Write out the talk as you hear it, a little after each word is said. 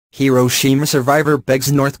Hiroshima survivor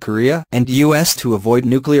begs North Korea and U.S. to avoid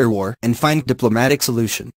nuclear war and find diplomatic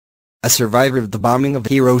solution. A survivor of the bombing of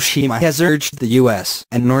Hiroshima has urged the U.S.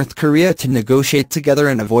 and North Korea to negotiate together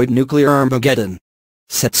and avoid nuclear Armageddon.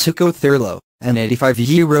 Setsuko Thurlow, an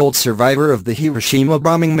 85-year-old survivor of the Hiroshima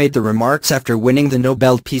bombing, made the remarks after winning the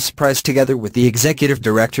Nobel Peace Prize together with the executive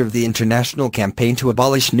director of the International Campaign to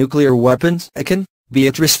Abolish Nuclear Weapons, ICAN,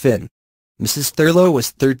 Beatrice Fihn. Mrs. Thurlow was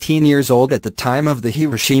 13 years old at the time of the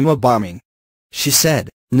Hiroshima bombing. She said,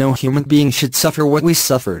 "No human being should suffer what we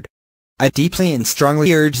suffered. I deeply and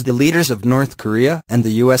strongly urge the leaders of North Korea and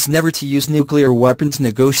the U.S. never to use nuclear weapons to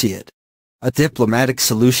negotiate. A diplomatic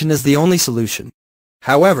solution is the only solution."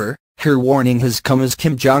 However, her warning has come as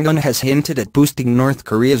Kim Jong-un has hinted at boosting North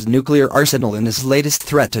Korea's nuclear arsenal in his latest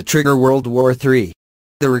threat to trigger World War III.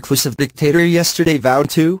 The reclusive dictator yesterday vowed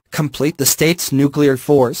to complete the state's nuclear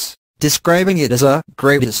force, describing it as a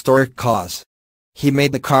grave historic cause. He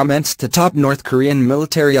made the comments to top North Korean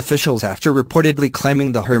military officials after reportedly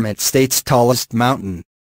climbing the hermit state's tallest mountain.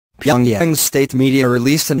 Pyongyang's state media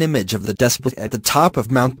released an image of the despot at the top of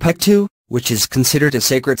Mount Paektu, which is considered a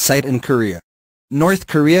sacred site in Korea. North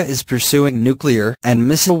Korea is pursuing nuclear and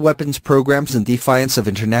missile weapons programs in defiance of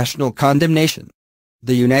international condemnation.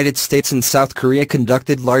 The United States and South Korea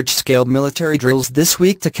conducted large-scale military drills this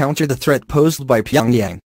week to counter the threat posed by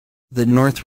Pyongyang. The North